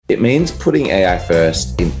It means putting AI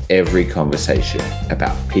first in every conversation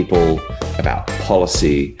about people, about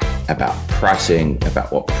policy, about pricing,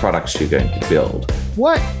 about what products you're going to build.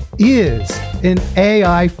 What is an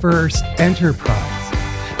AI first enterprise?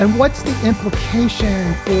 And what's the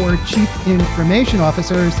implication for chief information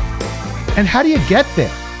officers? And how do you get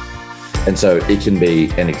there? And so it can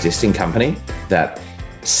be an existing company that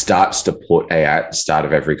starts to put AI at the start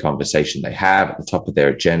of every conversation they have, at the top of their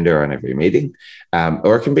agenda on every meeting.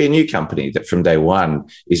 Or it can be a new company that from day one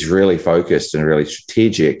is really focused and really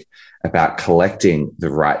strategic about collecting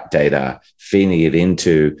the right data, feeding it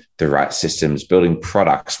into the right systems, building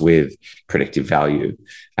products with predictive value.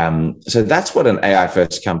 So that's what an AI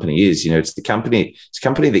first company is. It's a company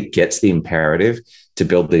that gets the imperative to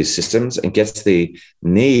build these systems and gets the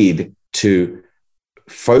need to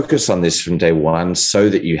focus on this from day one so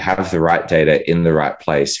that you have the right data in the right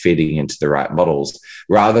place, feeding into the right models,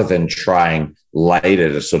 rather than trying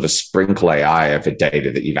later to sort of sprinkle AI over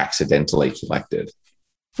data that you've accidentally collected.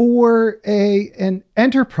 For an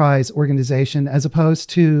enterprise organization as opposed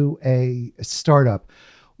to a startup,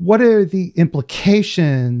 what are the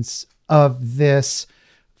implications of this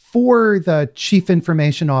for the chief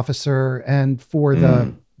information officer and for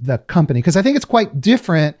the company? Because I think it's quite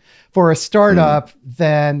different for a startup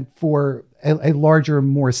than for a larger,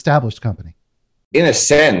 more established company. In a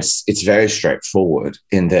sense, it's very straightforward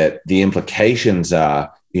in that the implications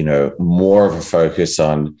are, more of a focus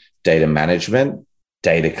on data management,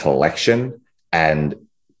 data collection, and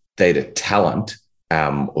data talent,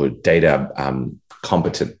 or data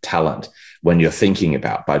competent talent when you're thinking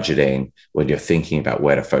about budgeting, when you're thinking about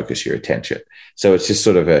where to focus your attention. So it's just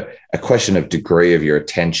sort of a question of degree of your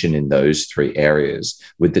attention in those three areas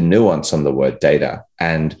with the nuance on the word data.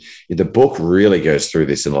 And the book really goes through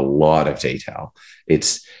this in a lot of detail.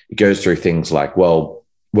 It goes through things like, well,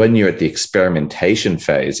 when you're at the experimentation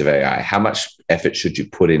phase of AI, how much effort should you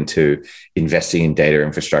put into investing in data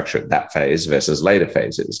infrastructure at that phase versus later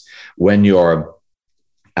phases? When you're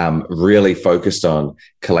really focused on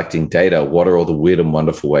collecting data, what are all the weird and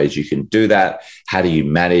wonderful ways you can do that? How do you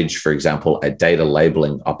manage, for example, a data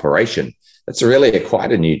labeling operation? That's really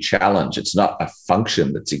quite a new challenge. It's not a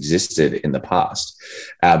function that's existed in the past.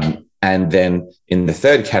 And then in the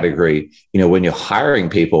third category, when you're hiring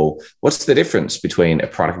people, what's the difference between a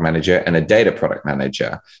product manager and a data product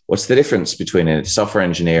manager? What's the difference between a software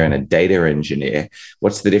engineer and a data engineer?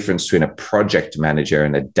 What's the difference between a project manager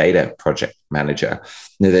and a data project manager?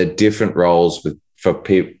 There are different roles for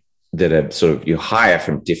people that are sort of you hire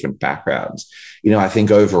from different backgrounds. I think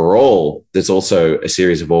overall, there's also a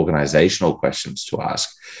series of organizational questions to ask.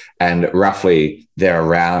 And roughly they're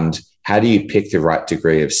around, how do you pick the right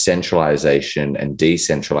degree of centralization and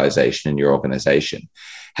decentralization in your organization?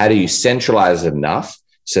 How do you centralize enough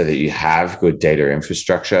so that you have good data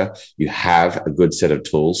infrastructure, you have a good set of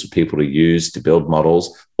tools for people to use to build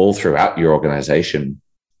models all throughout your organization?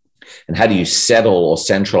 And how do you settle or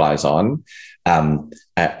centralize on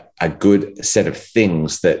a good set of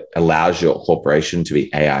things that allows your corporation to be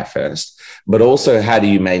AI first? But also, how do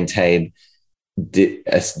you maintain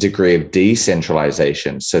a degree of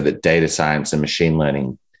decentralization so that data science and machine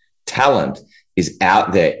learning talent is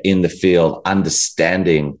out there in the field,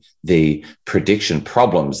 understanding the prediction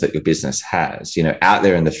problems that your business has, out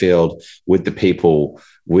there in the field with the people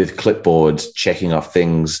with clipboards, checking off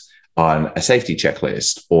things on a safety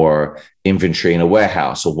checklist or inventory in a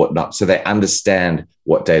warehouse or whatnot. So they understand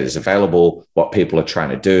what data is available, what people are trying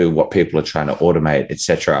to do, what people are trying to automate, et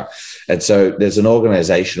cetera. And so there's an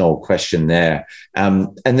organizational question there.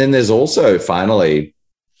 And then there's also finally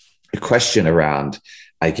a question around,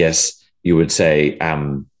 I guess you would say,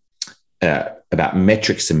 about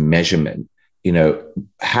metrics and measurement.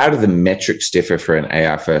 How do the metrics differ for an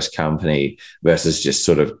AI first company versus just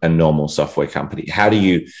sort of a normal software company? How do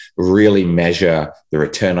you really measure the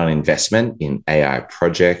return on investment in AI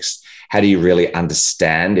projects? How do you really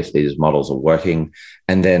understand if these models are working?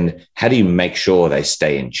 And then how do you make sure they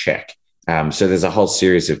stay in check? So there's a whole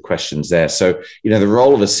series of questions there. So, the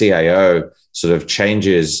role of a CIO sort of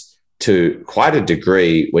changes to quite a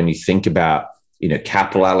degree when you think about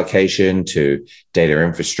capital allocation to data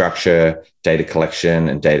infrastructure, data collection,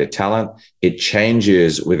 and data talent. It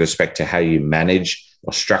changes with respect to how you manage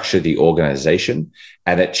or structure the organization,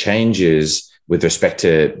 and it changes with respect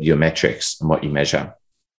to your metrics and what you measure.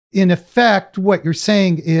 In effect, what you're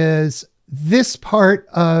saying is this part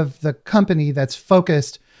of the company that's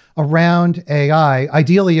focused around AI,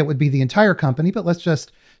 ideally it would be the entire company, but let's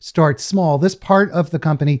just start small. This part of the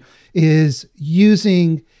company is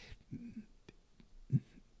using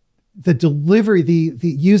the delivery,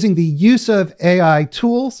 using the use of AI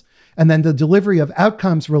tools and then the delivery of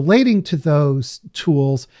outcomes relating to those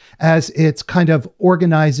tools as its kind of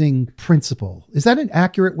organizing principle. Is that an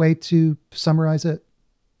accurate way to summarize it?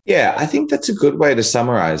 Yeah, I think that's a good way to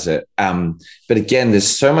summarize it. But again, there's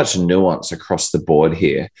so much nuance across the board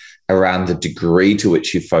here around the degree to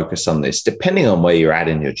which you focus on this, depending on where you're at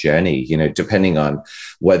in your journey, depending on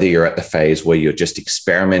whether you're at the phase where you're just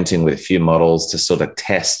experimenting with a few models to sort of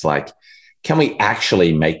test, like, can we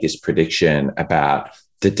actually make this prediction about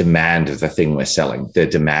the demand of the thing we're selling, the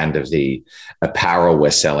demand of the apparel we're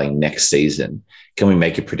selling next season? Can we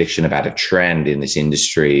make a prediction about a trend in this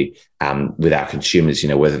industry with our consumers,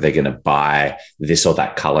 whether they're going to buy this or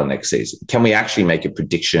that color next season? Can we actually make a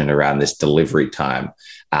prediction around this delivery time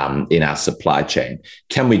in our supply chain?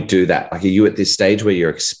 Can we do that? Like, are you at this stage where you're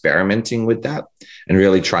experimenting with that and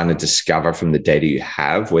really trying to discover from the data you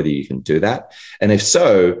have whether you can do that? And if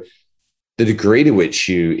so, the degree to which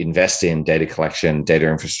you invest in data collection, data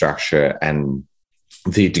infrastructure, and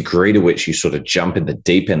the degree to which you sort of jump in the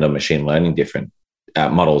deep end of machine learning different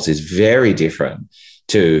models is very different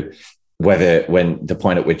to when the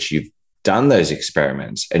point at which you've done those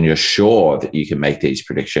experiments and you're sure that you can make these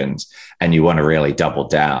predictions and you want to really double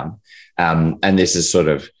down. And this is sort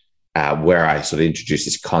of where I sort of introduce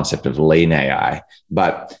this concept of lean AI.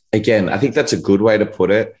 But again, I think that's a good way to put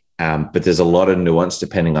it. But there's a lot of nuance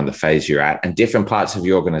depending on the phase you're at, and different parts of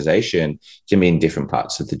your organization can mean different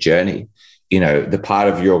parts of the journey. The part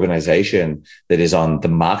of your organization that is on the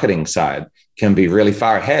marketing side can be really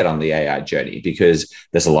far ahead on the AI journey because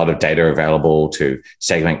there's a lot of data available to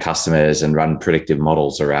segment customers and run predictive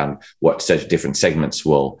models around what such different segments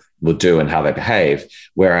will do and how they behave.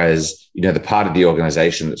 Whereas, the part of the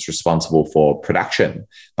organization that's responsible for production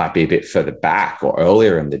might be a bit further back or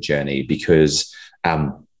earlier in the journey because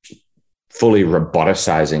fully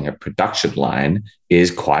roboticizing a production line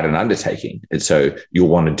is quite an undertaking. And so you'll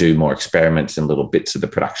want to do more experiments in little bits of the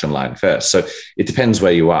production line first. So it depends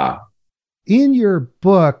where you are. In your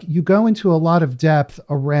book, you go into a lot of depth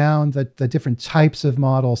around the different types of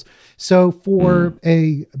models. So for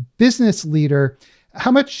a business leader,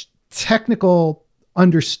 how much technical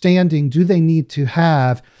understanding do they need to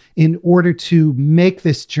have in order to make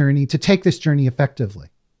this journey, to take this journey effectively?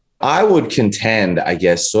 I would contend, I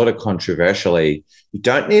guess, sort of controversially, you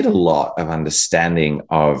don't need a lot of understanding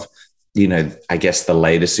of, I guess, the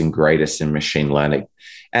latest and greatest in machine learning.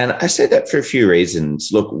 And I say that for a few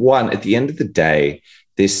reasons. Look, one, at the end of the day,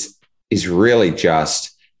 this is really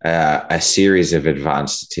just a series of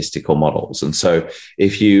advanced statistical models. And so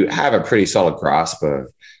if you have a pretty solid grasp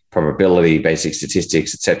of probability, basic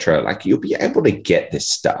statistics, et cetera, like, you'll be able to get this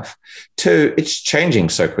stuff. Two, it's changing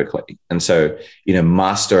so quickly. And so,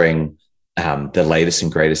 mastering the latest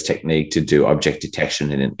and greatest technique to do object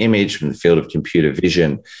detection in an image from the field of computer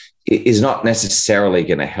vision is not necessarily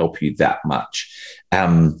going to help you that much.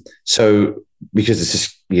 So because it's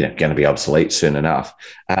just, going to be obsolete soon enough.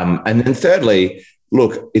 And then thirdly,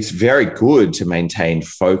 look, it's very good to maintain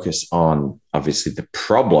focus on obviously the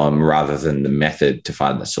problem rather than the method to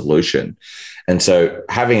find the solution. And so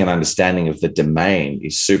having an understanding of the domain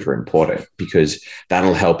is super important because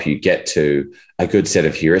that'll help you get to a good set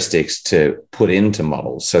of heuristics to put into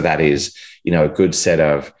models. So that is, a good set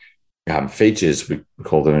of features, we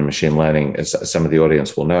call them in machine learning, as some of the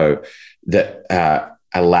audience will know, that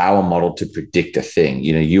allow a model to predict a thing.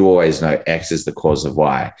 You always know X is the cause of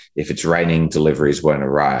Y. If it's raining, deliveries won't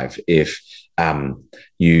arrive. If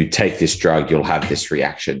you take this drug, you'll have this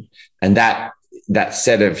reaction. And that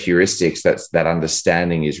set of heuristics, that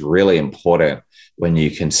understanding is really important when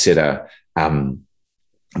you consider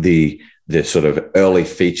the sort of early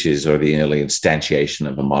features or the early instantiation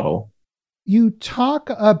of a model. You talk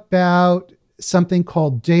about something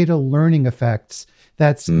called data learning effects.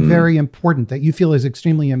 That's very important, that you feel is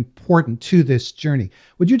extremely important to this journey.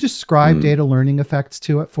 Would you describe data learning effects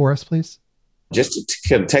for us, please? Just to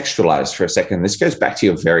contextualize for a second, this goes back to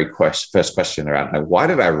your very first question around why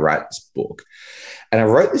did I write this book? And I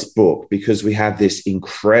wrote this book because we have this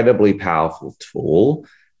incredibly powerful tool,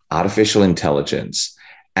 artificial intelligence,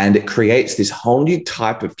 and it creates this whole new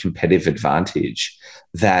type of competitive advantage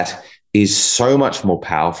that is so much more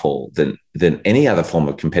powerful than any other form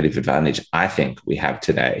of competitive advantage I think we have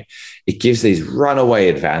today. It gives these runaway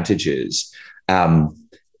advantages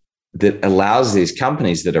that allows these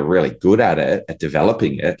companies that are really good at it, at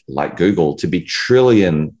developing it, like Google, to be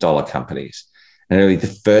trillion-dollar companies, and really the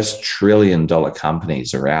first trillion-dollar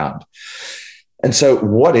companies around. And so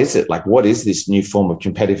what is it? Like, what is this new form of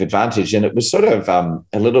competitive advantage? And it was sort of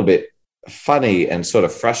a little bit funny and sort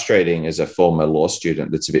of frustrating as a former law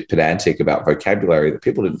student that's a bit pedantic about vocabulary, that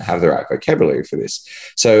people didn't have the right vocabulary for this.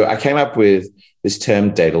 So I came up with this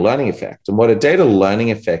term data learning effect. And what a data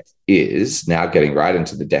learning effect is, now getting right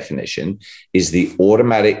into the definition, is the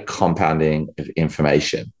automatic compounding of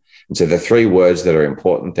information. And so the three words that are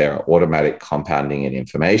important there are automatic compounding and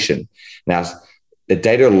information. Now, the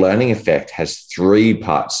data learning effect has three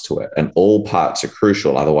parts to it, and all parts are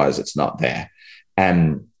crucial. Otherwise, it's not there.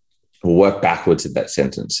 And we'll work backwards in that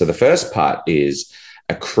sentence. So the first part is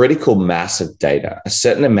a critical mass of data, a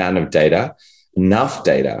certain amount of data, enough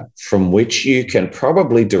data from which you can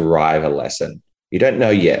probably derive a lesson. You don't know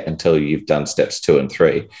yet until you've done steps 2 and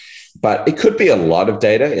 3. But it could be a lot of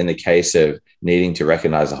data in the case of needing to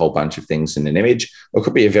recognize a whole bunch of things in an image, or it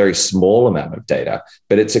could be a very small amount of data,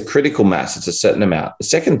 but it's a critical mass. It's a certain amount. The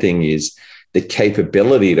second thing is the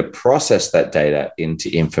capability to process that data into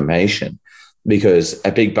information, because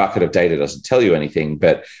a big bucket of data doesn't tell you anything,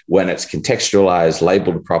 but when it's contextualized,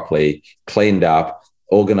 labeled properly, cleaned up,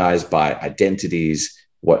 organized by identities,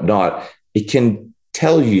 whatnot, it can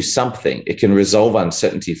tell you something. It can resolve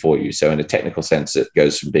uncertainty for you. So in a technical sense, it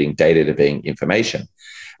goes from being data to being information.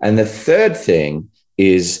 And the third thing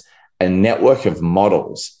is a network of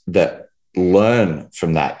models that learn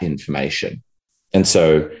from that information. And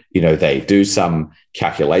so, they do some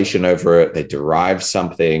calculation over it, they derive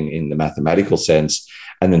something in the mathematical sense,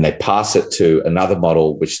 and then they pass it to another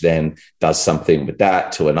model, which then does something with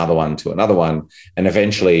that, to another one, to another one. And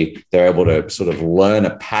eventually they're able to sort of learn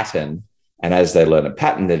a pattern. And as they learn a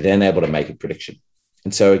pattern, they're then able to make a prediction.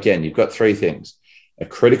 And so again, you've got three things: a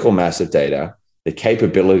critical mass of data, the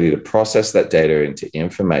capability to process that data into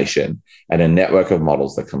information, and a network of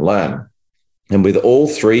models that can learn. And with all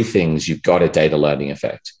three things, you've got a data learning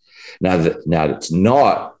effect. Now, it's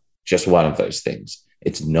not just one of those things.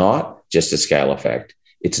 It's not just a scale effect.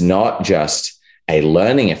 It's not just a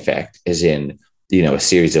learning effect, as in, a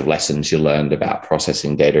series of lessons you learned about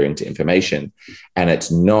processing data into information. And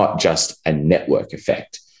it's not just a network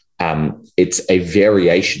effect. It's a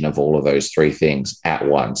variation of all of those three things at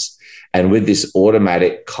once. And with this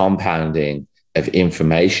automatic compounding of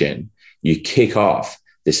information, you kick off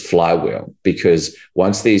this flywheel, because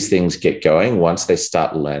once these things get going, once they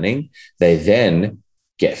start learning, they then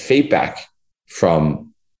get feedback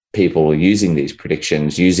from people using these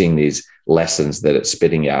predictions, using these lessons that it's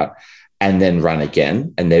spitting out, and then run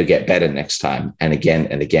again, and they'll get better next time, and again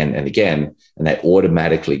and again and again, and they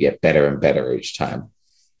automatically get better and better each time.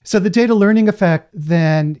 So the data learning effect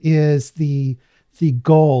then is the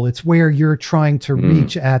goal. It's where you're trying to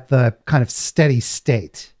reach at the kind of steady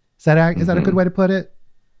state. Is that a good way to put it?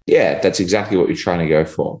 Yeah, that's exactly what you're trying to go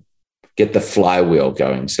for. Get the flywheel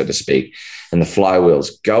going, so to speak. And the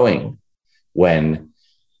flywheel's going when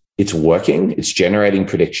it's working, it's generating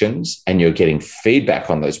predictions, and you're getting feedback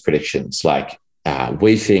on those predictions. Like,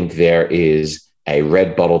 we think there is a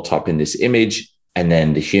red bottle top in this image, and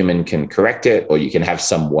then the human can correct it, or you can have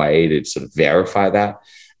some way to sort of verify that.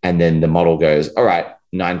 And then the model goes, all right,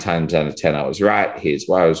 9 times out of 10, I was right. Here's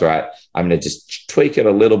why I was right. I'm going to just tweak it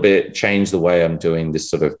a little bit, change the way I'm doing this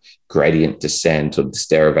sort of gradient descent or this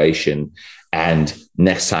derivation. And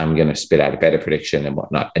next time I'm going to spit out a better prediction and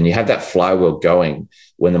whatnot. And you have that flywheel going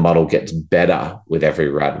when the model gets better with every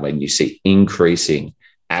run, when you see increasing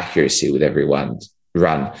accuracy with every run.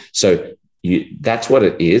 So that's what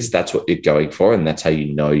it is. That's what you're going for. And that's how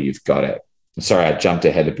you know you've got it. Sorry, I jumped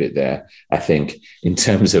ahead a bit there. I think in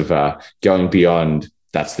terms of going beyond,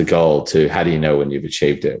 that's the goal, to how do you know when you've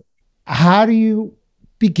achieved it? How do you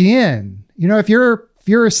begin? If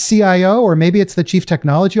you're a CIO, or maybe it's the chief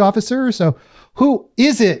technology officer. So who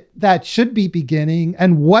is it that should be beginning,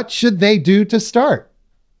 and what should they do to start?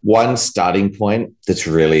 One starting point that's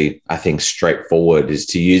really, I think, straightforward is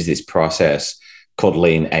to use this process called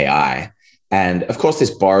Lean AI. And of course, this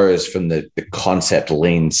borrows from the concept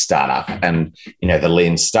Lean Startup. And, the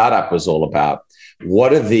Lean Startup was all about,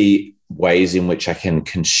 what are the ways in which I can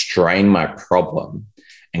constrain my problem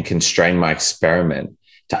and constrain my experiment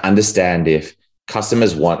to understand if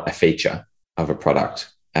customers want a feature of a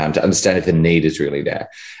product, to understand if the need is really there.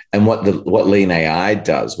 And what Lean AI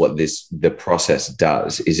does, the process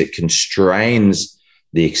does, is it constrains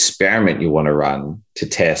the experiment you want to run to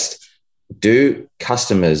test, do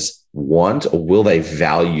customers want, or will they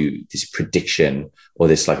value this prediction or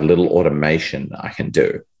this like little automation I can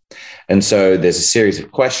do? And so there's a series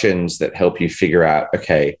of questions that help you figure out,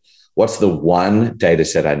 okay, what's the one data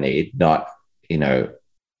set I need? Not,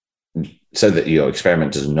 so that your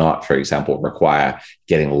experiment does not, for example, require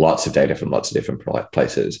getting lots of data from lots of different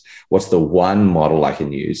places. What's the one model I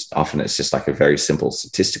can use? Often it's just like a very simple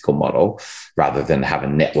statistical model rather than have a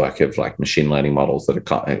network of like machine learning models that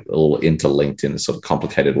are all interlinked in a sort of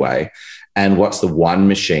complicated way. And what's the one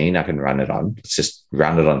machine I can run it on? Let's just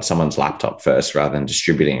run it on someone's laptop first rather than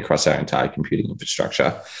distributing across our entire computing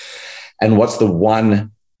infrastructure. And what's the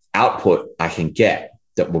one output I can get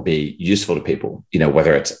that will be useful to people,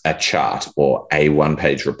 whether it's a chart or a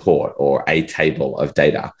one-page report or a table of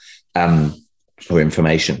data or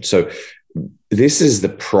information. So this is the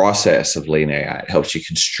process of Lean AI. It helps you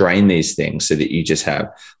constrain these things so that you just have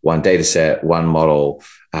one data set, one model,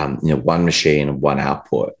 one machine, one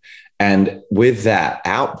output. And with that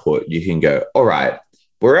output, you can go, all right,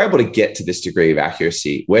 we're able to get to this degree of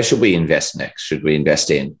accuracy. Where should we invest next? Should we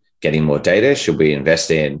invest in getting more data? Should we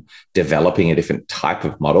invest in developing a different type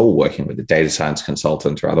of model, working with a data science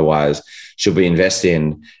consultant or otherwise? Should we invest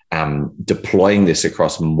in deploying this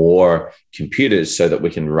across more computers so that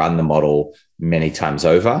we can run the model many times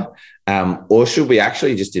over? Or should we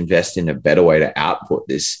actually just invest in a better way to output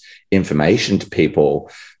this information to people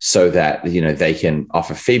so that they can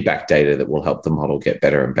offer feedback data that will help the model get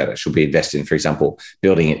better and better? Should we invest in, for example,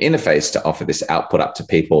 building an interface to offer this output up to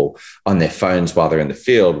people on their phones while they're in the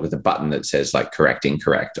field with a button that says like correct,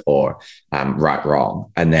 incorrect, or right,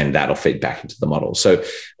 wrong, and then that'll feed back into the model. So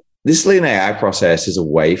this Lean AI process is a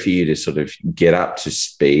way for you to sort of get up to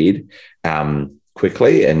speed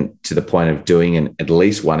quickly and to the point of doing at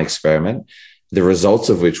least one experiment, the results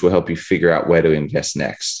of which will help you figure out where to invest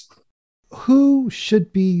next. Who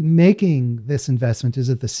should be making this investment? Is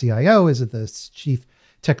it the CIO? Is it the chief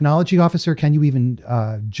technology officer? Can you even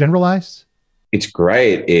generalize? It's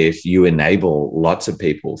great if you enable lots of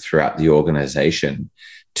people throughout the organization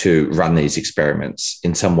to run these experiments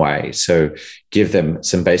in some way. So give them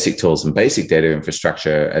some basic tools and basic data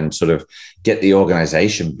infrastructure and sort of get the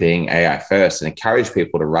organization being AI first and encourage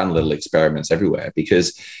people to run little experiments everywhere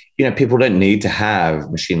because, people don't need to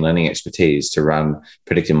have machine learning expertise to run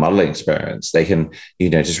predictive modeling experiments. They can,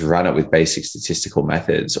 just run it with basic statistical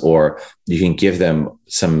methods, or you can give them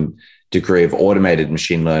some degree of automated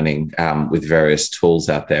machine learning with various tools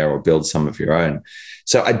out there, or build some of your own.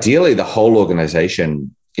 So ideally, the whole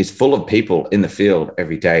organization is full of people in the field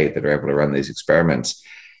every day that are able to run these experiments.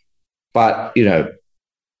 But,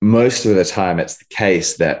 most of the time it's the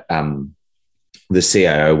case that the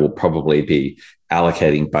CIO will probably be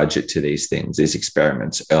allocating budget to these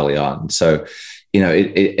experiments early on. So,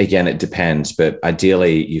 it depends, but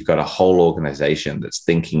ideally you've got a whole organization that's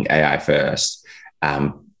thinking AI first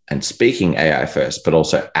and speaking AI first, but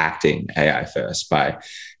also acting AI first by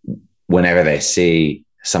whenever they see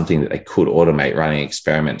something that they could automate, running an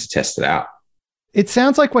experiment to test it out. It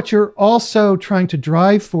sounds like what you're also trying to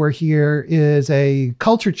drive for here is a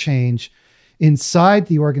culture change inside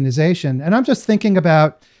the organization. And I'm just thinking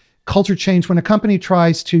about culture change when a company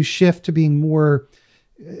tries to shift to being more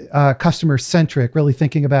customer centric, really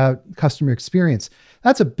thinking about customer experience.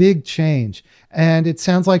 That's a big change. And it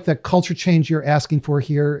sounds like the culture change you're asking for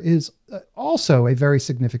here is also a very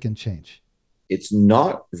significant change. It's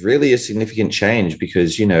not really a significant change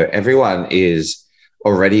because, everyone is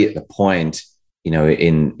already at the point,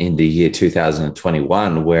 in the year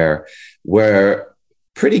 2021 where we're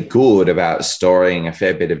pretty good about storing a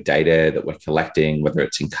fair bit of data that we're collecting, whether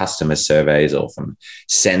it's in customer surveys or from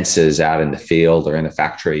sensors out in the field or in the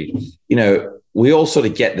factory. We all sort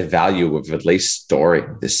of get the value of at least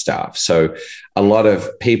storing this stuff. So a lot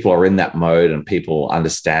of people are in that mode, and people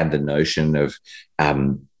understand the notion of,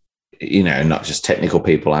 not just technical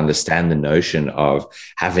people, understand the notion of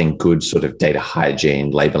having good sort of data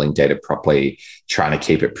hygiene, labeling data properly, trying to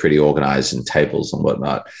keep it pretty organized in tables and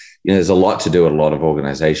whatnot. There's a lot to do at a lot of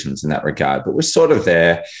organizations in that regard, but we're sort of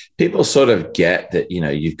there. People sort of get that,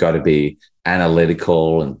 you've got to be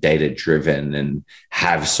analytical and data driven and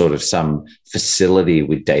have sort of some facility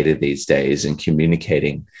with data these days and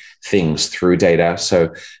communicating things through data.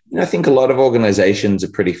 So, I think a lot of organizations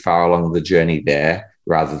are pretty far along the journey there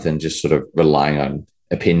rather than just sort of relying on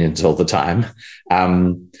opinions all the time.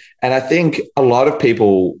 And I think a lot of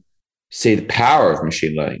people see the power of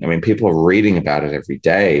machine learning. I mean, people are reading about it every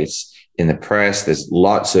day. It's in the press. There's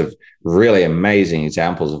lots of really amazing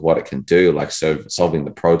examples of what it can do, like solving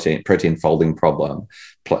the protein folding problem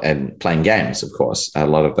and playing games, of course, a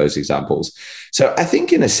lot of those examples. So I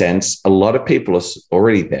think in a sense, a lot of people are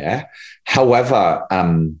already there. However,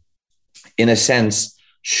 in a sense,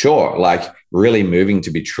 sure, like really moving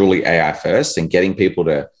to be truly AI first and getting people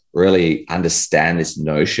to really understand this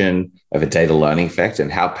notion of a data learning effect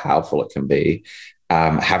and how powerful it can be.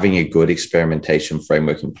 having a good experimentation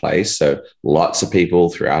framework in place. So lots of people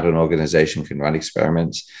throughout an organization can run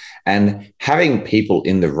experiments, and having people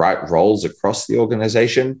in the right roles across the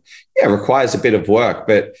organization, requires a bit of work.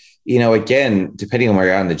 But, again, depending on where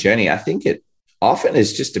you are in the journey, I think it often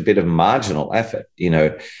is just a bit of marginal effort,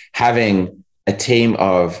 having a team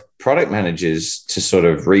of product managers to sort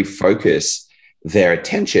of refocus their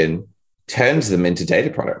attention turns them into data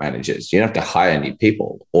product managers. You don't have to hire new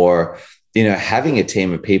people, or, having a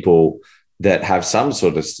team of people that have some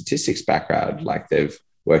sort of statistics background, like they've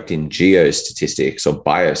worked in geostatistics or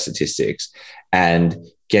biostatistics, and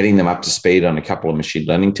getting them up to speed on a couple of machine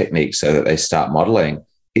learning techniques so that they start modeling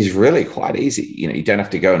is really quite easy. You don't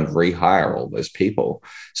have to go and rehire all those people.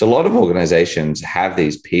 So a lot of organizations have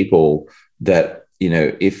these people that,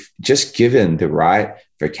 if just given the right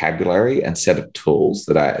vocabulary and set of tools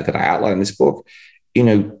that I outline in this book,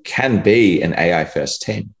 can be an AI first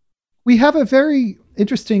team. We have a very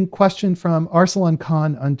interesting question from Arsalan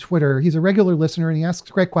Khan on Twitter. He's a regular listener and he asks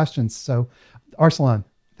great questions. So Arsalan,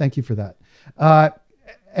 thank you for that.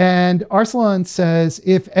 And Arsalan says,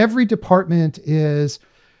 if every department is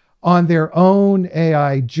on their own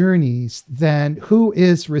AI journeys, then who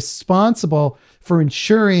is responsible for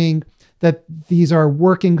ensuring that these are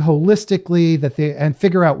working holistically, and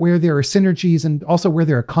figure out where there are synergies and also where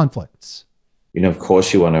there are conflicts? Of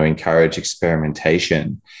course, you want to encourage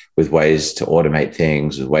experimentation with ways to automate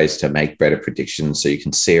things, with ways to make better predictions so you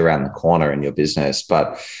can see around the corner in your business.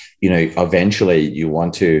 But, eventually you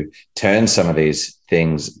want to turn some of these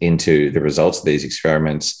things into the results of these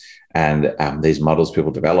experiments and these models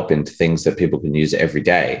people develop into things that people can use every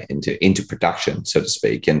day, into production, so to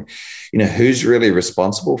speak. And, who's really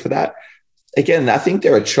responsible for that? Again, I think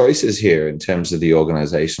there are choices here in terms of the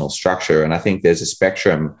organizational structure. And I think there's a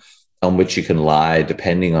spectrum on which you can lie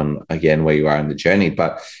depending on, again, where you are in the journey.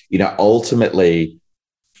 But, ultimately,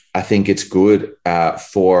 I think it's good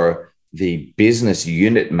for the business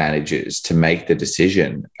unit managers to make the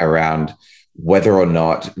decision around whether or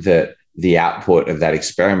not the output of that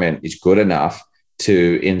experiment is good enough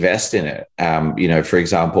to invest in it. For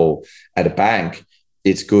example, at a bank,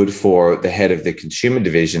 it's good for the head of the consumer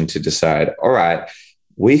division to decide, all right,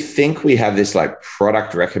 we think we have this like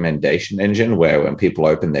product recommendation engine where when people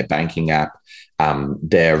open their banking app,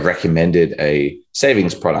 they're recommended a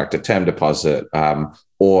savings product, a term deposit,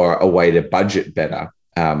 or a way to budget better.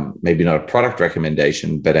 Maybe not a product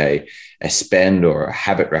recommendation, but a spend or a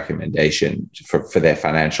habit recommendation for their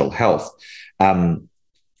financial health.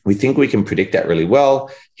 We think we can predict that really well.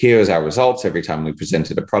 Here's our results. Every time we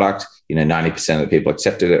presented a product, 90% of the people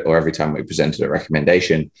accepted it, or every time we presented a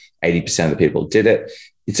recommendation, 80% of the people did it.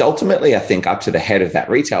 It's ultimately, I think, up to the head of that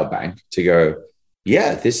retail bank to go,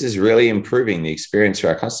 yeah, this is really improving the experience for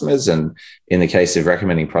our customers. And in the case of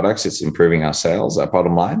recommending products, it's improving our sales, our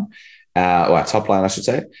bottom line, or our top line, I should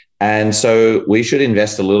say. And so we should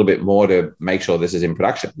invest a little bit more to make sure this is in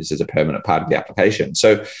production. This is a permanent part of the application.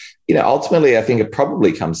 So, ultimately, I think it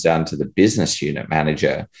probably comes down to the business unit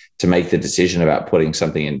manager to make the decision about putting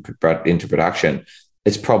something into production.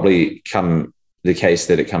 It's probably the case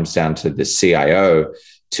that it comes down to the CIO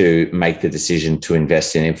to make the decision to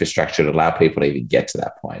invest in infrastructure to allow people to even get to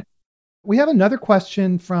that point. We have another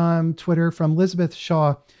question from Twitter from Elizabeth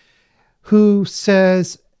Shaw, who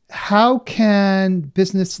says, how can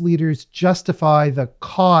business leaders justify the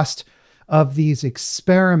cost of these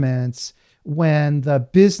experiments when the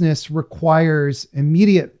business requires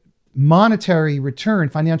immediate monetary return,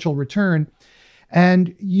 financial return?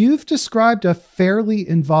 And you've described a fairly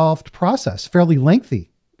involved process, fairly lengthy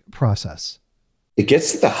process. It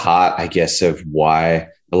gets to the heart, I guess, of why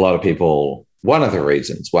one of the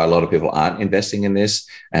reasons why a lot of people aren't investing in this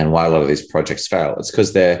and why a lot of these projects fail. It's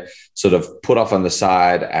because they're sort of put off on the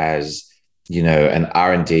side as, an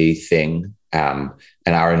R&D thing, an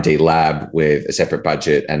R&D lab with a separate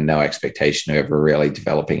budget and no expectation of ever really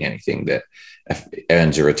developing anything that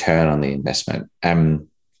earns a return on the investment.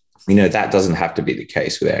 That doesn't have to be the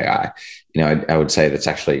case with AI. I would say that's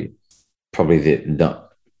actually probably not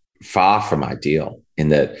far from ideal, in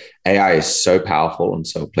that AI is so powerful and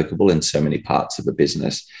so applicable in so many parts of a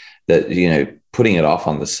business that, putting it off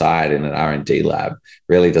on the side in an R&D lab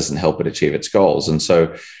really doesn't help it achieve its goals. And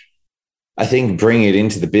so I think bringing it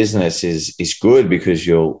into the business is good because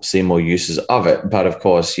you'll see more uses of it. But of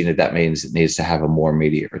course, that means it needs to have a more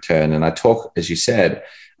immediate return. And I talk, as you said,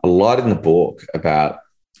 a lot in the book about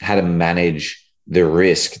how to manage the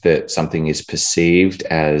risk that something is perceived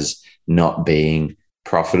as not being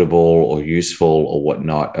profitable or useful or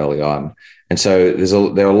whatnot early on. And so there's a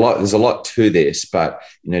lot to this, but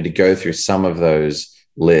to go through some of those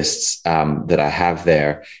lists that I have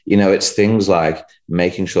there, it's things like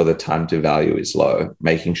making sure the time to value is low,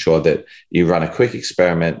 making sure that you run a quick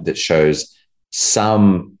experiment that shows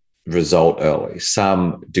some result early,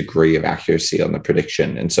 some degree of accuracy on the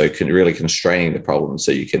prediction. And so really constraining the problem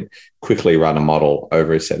so you can quickly run a model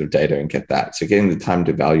over a set of data and get that. So getting the time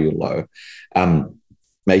to value low,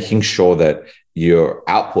 making sure that your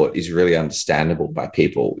output is really understandable by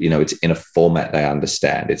people. It's in a format they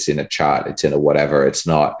understand. It's in a chart. It's in a whatever. It's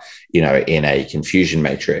not, in a confusion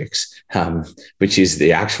matrix, which is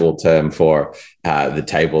the actual term for the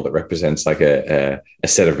table that represents like a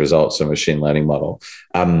set of results from a machine learning model.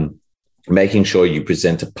 Making sure you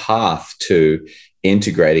present a path to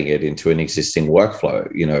integrating it into an existing workflow.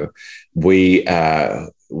 We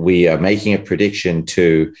are making a prediction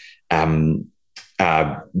to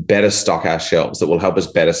better stock our shelves that will help us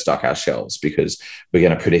better stock our shelves because we're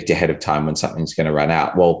going to predict ahead of time when something's going to run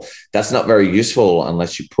out. Well, that's not very useful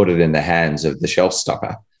unless you put it in the hands of the shelf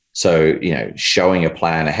stocker. So, showing a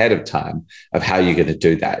plan ahead of time of how you're going to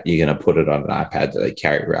do that. You're going to put it on an iPad that they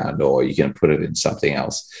carry around, or you're going to put it in something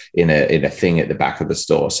else in a thing at the back of the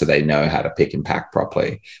store so they know how to pick and pack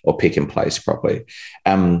properly or pick and place properly.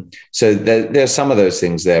 So there are some of those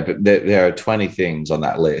things there, but there are 20 things on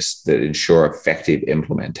that list that ensure effective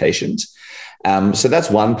implementations. So that's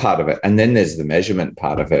one part of it. And then there's the measurement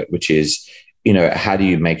part of it, which is, how do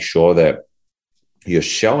you make sure that you're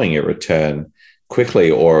showing a return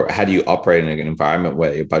quickly, or how do you operate in an environment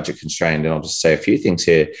where you're budget constrained? And I'll just say a few things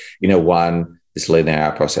here. One, this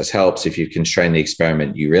linear process helps. If you constrain the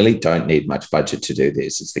experiment, you really don't need much budget to do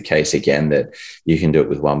this. It's the case, again, that you can do it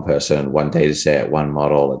with one person, one data set, one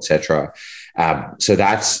model, etc. So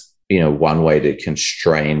that's, one way to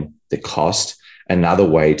constrain the cost. Another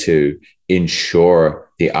way to ensure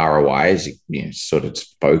the ROI is, sort of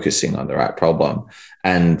focusing on the right problem.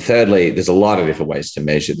 And thirdly, there's a lot of different ways to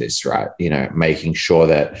measure this, right? Making sure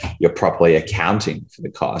that you're properly accounting for the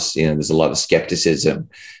costs. There's a lot of skepticism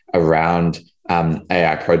around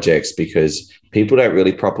AI projects because people don't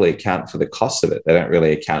really properly account for the cost of it. They don't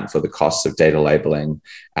really account for the costs of data labeling,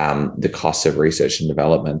 the costs of research and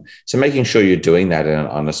development. So making sure you're doing that in an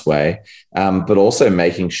honest way, but also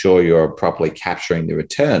making sure you're properly capturing the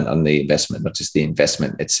return on the investment, not just the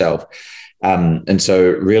investment itself. And so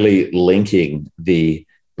really linking the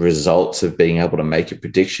results of being able to make a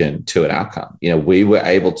prediction to an outcome. We were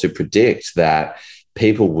able to predict that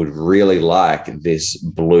people would really like this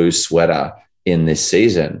blue sweater in this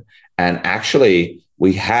season. And actually,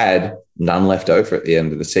 we had none left over at the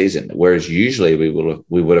end of the season, whereas usually we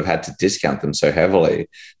would have had to discount them so heavily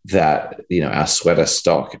that, our sweater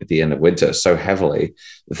stock at the end of winter so heavily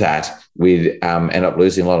that we'd end up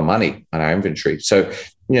losing a lot of money on our inventory. So,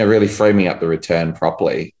 really framing up the return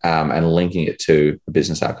properly and linking it to a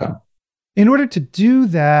business outcome. In order to do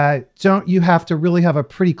that, don't you have to really have a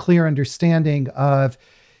pretty clear understanding of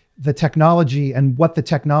the technology and what the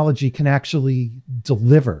technology can actually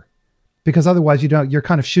deliver? Because otherwise you're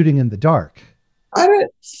kind of shooting in the dark. I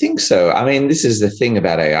don't think so. I mean, this is the thing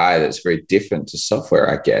about AI that's very different to software,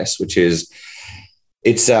 I guess, which is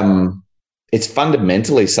it's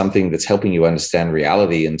fundamentally something that's helping you understand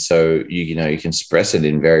reality. And so, you can express it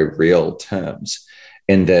in very real terms.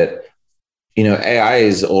 And that, AI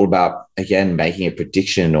is all about, again, making a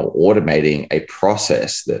prediction or automating a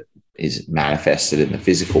process that is manifested in the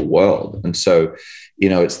physical world. And so,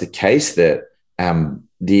 it's the case that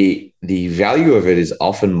the value of it is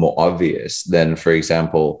often more obvious than, for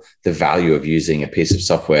example, the value of using a piece of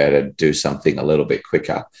software to do something a little bit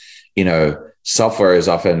quicker. Software is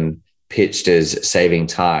often pitched as saving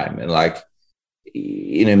time, and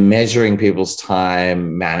measuring people's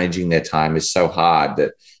time, managing their time is so hard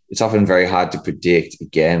that it's often very hard to predict,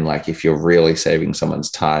 again, if you're really saving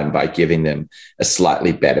someone's time by giving them a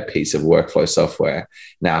slightly better piece of workflow software.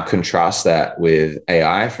 Now, contrast that with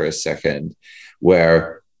AI for a second,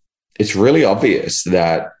 where it's really obvious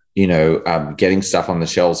that, getting stuff on the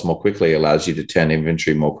shelves more quickly allows you to turn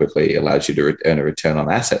inventory more quickly, allows you to earn a return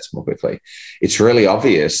on assets more quickly. It's really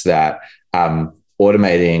obvious that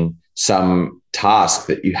automating some task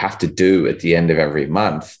that you have to do at the end of every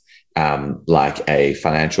month, like a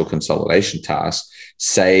financial consolidation task,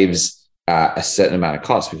 saves a certain amount of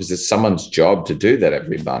cost because it's someone's job to do that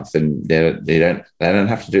every month, and they don't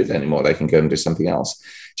have to do that anymore. They can go and do something else.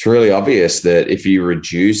 It's really obvious that if you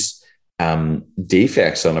reduce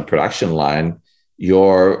defects on a production line,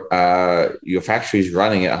 your factory is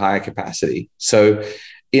running at a higher capacity. So,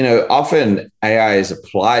 often AI is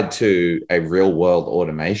applied to a real world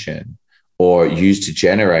automation or used to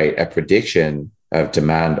generate a prediction of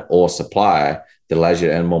demand or supply that allows you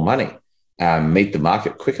to earn more money, meet the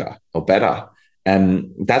market quicker or better.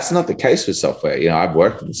 And that's not the case with software. I've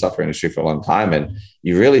worked in the software industry for a long time, and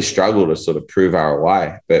you really struggle to sort of prove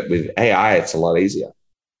ROI. But with AI, it's a lot easier.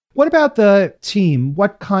 What about the team?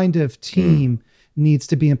 What kind of team needs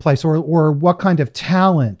to be in place, or what kind of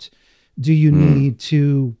talent do you need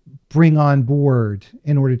to bring on board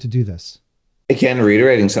in order to do this? Again,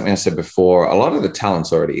 reiterating something I said before, a lot of the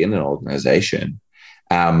talent's already in an organization,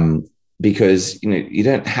 because you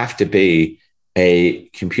don't have to be a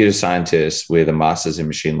computer scientist with a master's in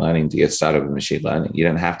machine learning to get started with machine learning. You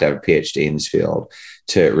don't have to have a PhD in this field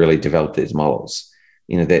to really develop these models.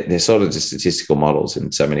 They're sort of just statistical models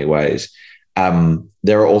in so many ways.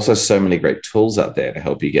 There are also so many great tools out there to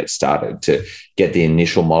help you get started, to get the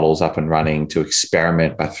initial models up and running, to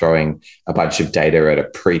experiment by throwing a bunch of data at a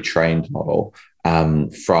pre-trained model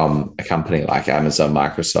from a company like Amazon,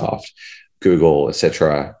 Microsoft, Google,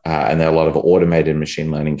 etc. And there are a lot of automated machine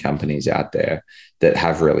learning companies out there that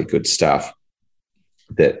have really good stuff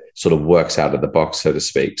that sort of works out of the box, so to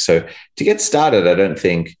speak. So to get started, I don't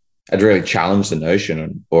think I'd really challenge the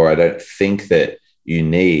notion, or I don't think that you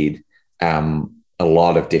need a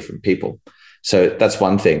lot of different people. So that's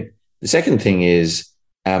one thing. The second thing is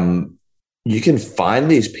you can find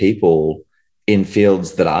these people in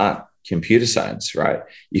fields that aren't computer science, right?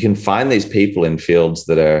 You can find these people in fields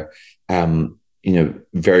that are,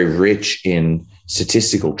 very rich in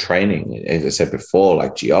statistical training, as I said before,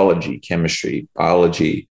 like geology, chemistry,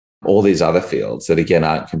 biology, all these other fields that again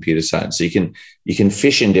aren't computer science. So you can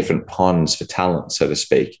fish in different ponds for talent, so to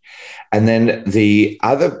speak. And then the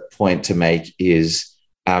other point to make is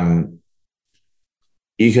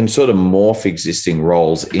you can sort of morph existing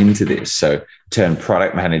roles into this. So turn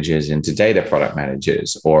product managers into data product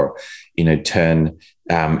managers, or turn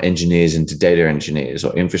engineers into data engineers,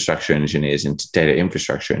 or infrastructure engineers into data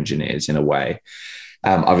infrastructure engineers in a way.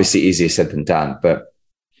 Obviously easier said than done, but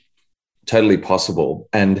totally possible.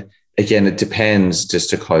 And again, it depends,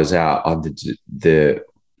 just to close out, on the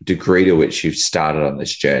degree to which you've started on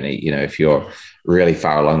this journey. If you're really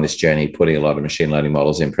far along this journey, putting a lot of machine learning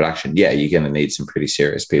models in production, yeah, you're going to need some pretty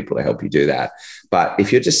serious people to help you do that. But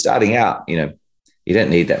if you're just starting out, you don't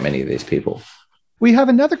need that many of these people. We have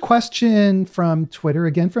another question from Twitter,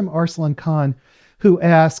 again from Arslan Khan, who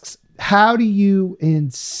asks, how do you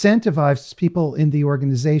incentivize people in the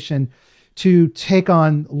organization to take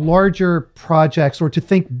on larger projects or to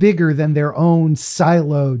think bigger than their own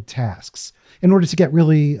siloed tasks in order to get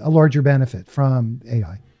really a larger benefit from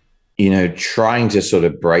AI? Trying to sort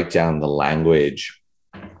of break down the language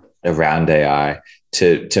around AI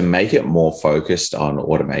to make it more focused on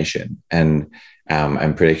automation and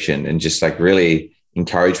prediction, and just like really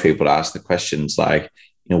encourage people to ask the questions like,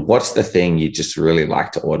 what's the thing you just really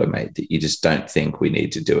like to automate that you just don't think we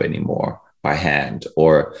need to do anymore by hand?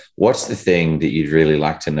 Or what's the thing that you'd really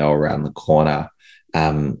like to know around the corner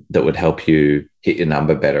that would help you hit your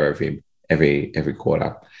number better every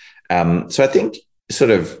quarter? So I think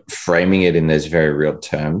sort of framing it in those very real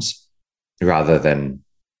terms, rather than,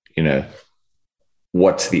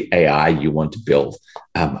 what's the AI you want to build,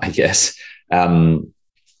 I guess.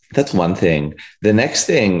 That's one thing. The next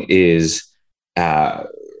thing is,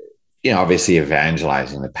 obviously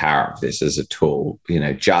evangelizing the power of this as a tool,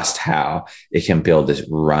 just how it can build this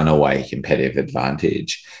runaway competitive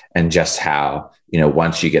advantage, and just how,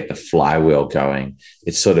 once you get the flywheel going,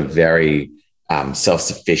 it's sort of very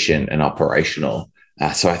self-sufficient and operational.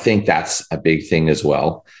 So I think that's a big thing as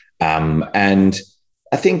well. And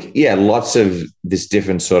I think, lots of this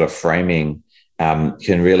different sort of framing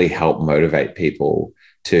can really help motivate people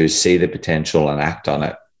to see the potential and act on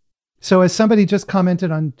it. So as somebody just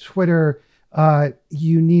commented on Twitter,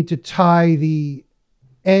 you need to tie the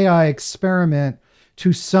AI experiment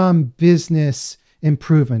to some business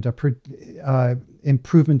improvement,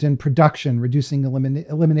 improvement in production,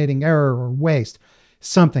 eliminating error or waste,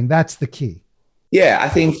 something. That's the key. Yeah, I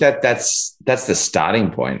think that's the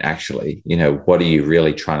starting point, actually. What are you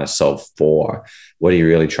really trying to solve for? What are you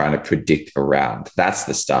really trying to predict around? That's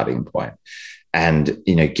the starting point. And,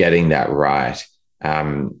 getting that right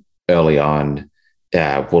early on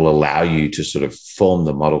will allow you to sort of form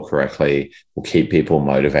the model correctly, will keep people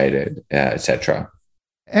motivated, etc.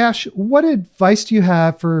 Ash, what advice do you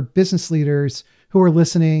have for business leaders who are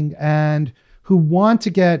listening and who want to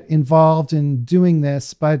get involved in doing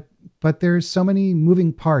this, but there's so many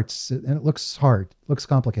moving parts and it looks hard, looks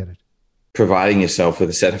complicated? Providing yourself with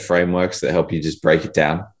a set of frameworks that help you just break it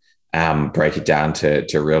down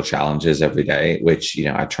to real challenges every day, which,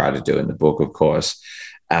 I try to do in the book, of course.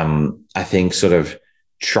 I think sort of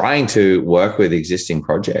trying to work with existing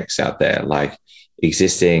projects out there, like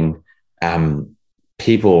existing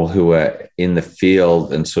people who are in the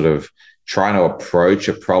field and sort of, trying to approach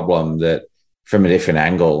a problem that from a different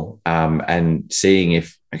angle, and seeing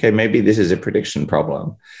if, okay, maybe this is a prediction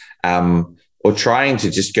problem, or trying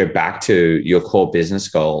to just go back to your core business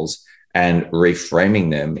goals and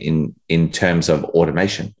reframing them in terms of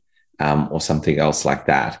automation, or something else like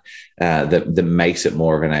that, that makes it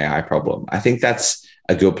more of an AI problem. I think that's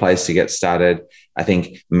a good place to get started. I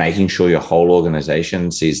think making sure your whole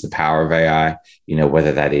organization sees the power of AI,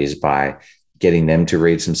 whether that is by getting them to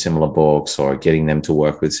read some similar books or getting them to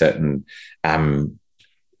work with certain, developing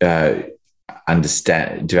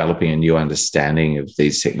a new understanding of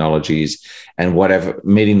these technologies, and whatever,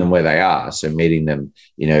 meeting them where they are. So meeting them,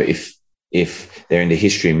 if they're into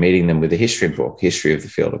history, meeting them with a history book, history of the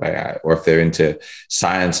field of AI, or if they're into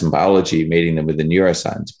science and biology, meeting them with a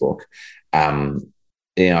neuroscience book.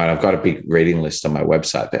 And I've got a big reading list on my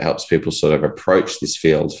website that helps people sort of approach this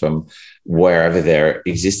field from wherever their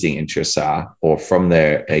existing interests are, or from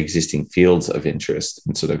their existing fields of interest,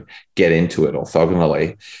 and sort of get into it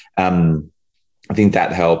orthogonally. I think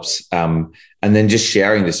that helps. And then just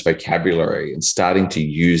sharing this vocabulary and starting to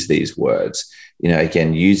use these words,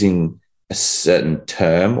 again, using a certain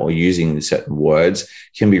term or using certain words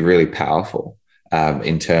can be really powerful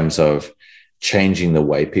in terms of changing the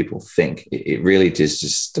way people think. It really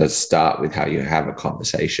just does start with how you have a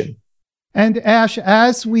conversation. And Ash,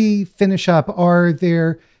 as we finish up, are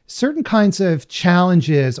there certain kinds of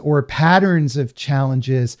challenges or patterns of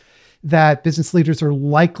challenges that business leaders are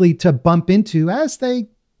likely to bump into as they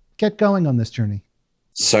get going on this journey?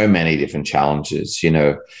 So many different challenges.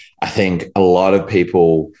 I think a lot of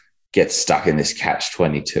people get stuck in this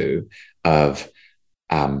catch-22 of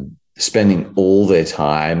spending all their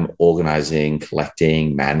time organizing,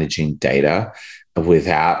 collecting, managing data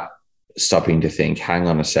without stopping to think, hang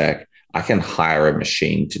on a sec, I can hire a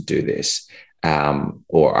machine to do this.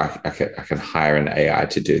 Or I can hire an AI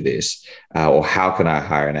to do this, or how can I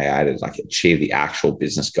hire an AI to achieve the actual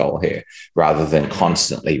business goal here, rather than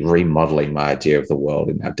constantly remodeling my idea of the world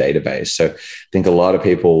in our database. So I think a lot of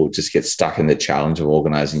people just get stuck in the challenge of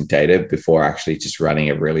organizing data before actually just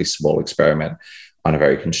running a really small experiment on a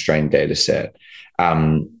very constrained data set.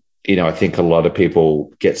 I think a lot of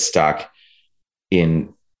people get stuck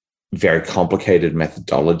in very complicated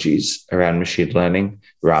methodologies around machine learning,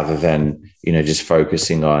 rather than, just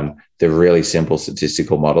focusing on the really simple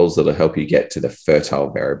statistical models that'll help you get to the fertile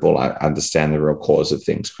variable, understand the real cause of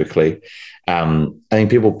things quickly. I think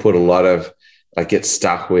people put a lot of, get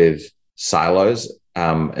stuck with silos,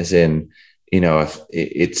 as in,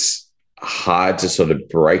 it's hard to sort of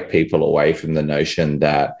break people away from the notion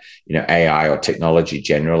that, AI or technology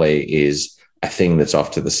generally is a thing that's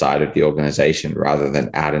off to the side of the organization, rather than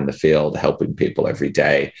out in the field helping people every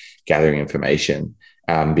day, gathering information.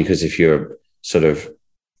 Because if you're sort of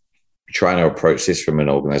trying to approach this from an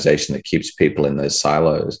organization that keeps people in those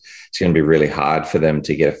silos, it's going to be really hard for them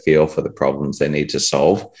to get a feel for the problems they need to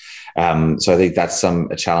solve. So I think that's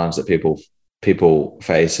a challenge that people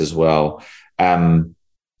face as well. And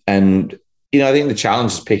I think the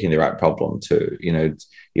challenge is picking the right problem too.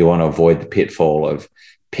 You want to avoid the pitfall of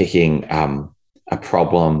picking a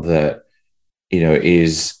problem that,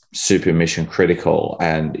 is super mission critical.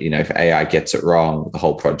 And, if AI gets it wrong, the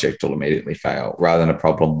whole project will immediately fail, rather than a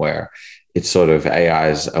problem where it's sort of AI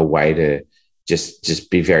is a way to just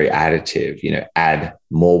be very additive, add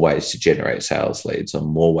more ways to generate sales leads or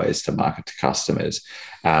more ways to market to customers.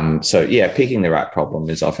 So picking the right problem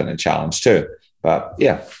is often a challenge too, but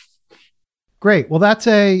yeah. Great. Well, that's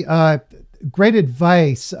a great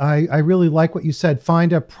advice. I really like what you said.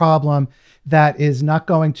 Find a problem that is not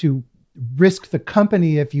going to risk the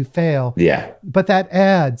company if you fail. Yeah. But that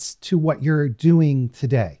adds to what you're doing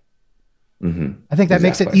today. Mm-hmm. I think that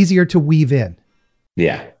makes it easier to weave in.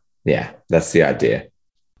 Yeah. Yeah. That's the idea.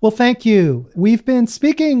 Well, thank you. We've been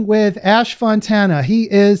speaking with Ash Fontana.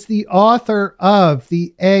 He is the author of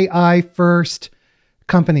The AI First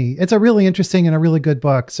Company. It's a really interesting and a really good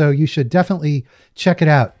book, so you should definitely check it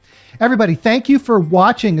out. Everybody, thank you for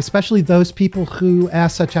watching, especially those people who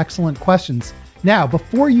ask such excellent questions. Now,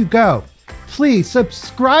 before you go, please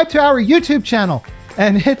subscribe to our YouTube channel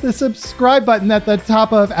and hit the subscribe button at the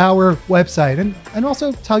top of our website. And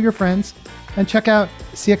also tell your friends and check out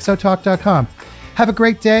cxotalk.com. Have a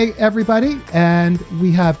great day, everybody. And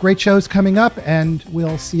we have great shows coming up, and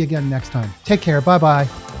we'll see you again next time. Take care.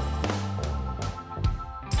 Bye-bye.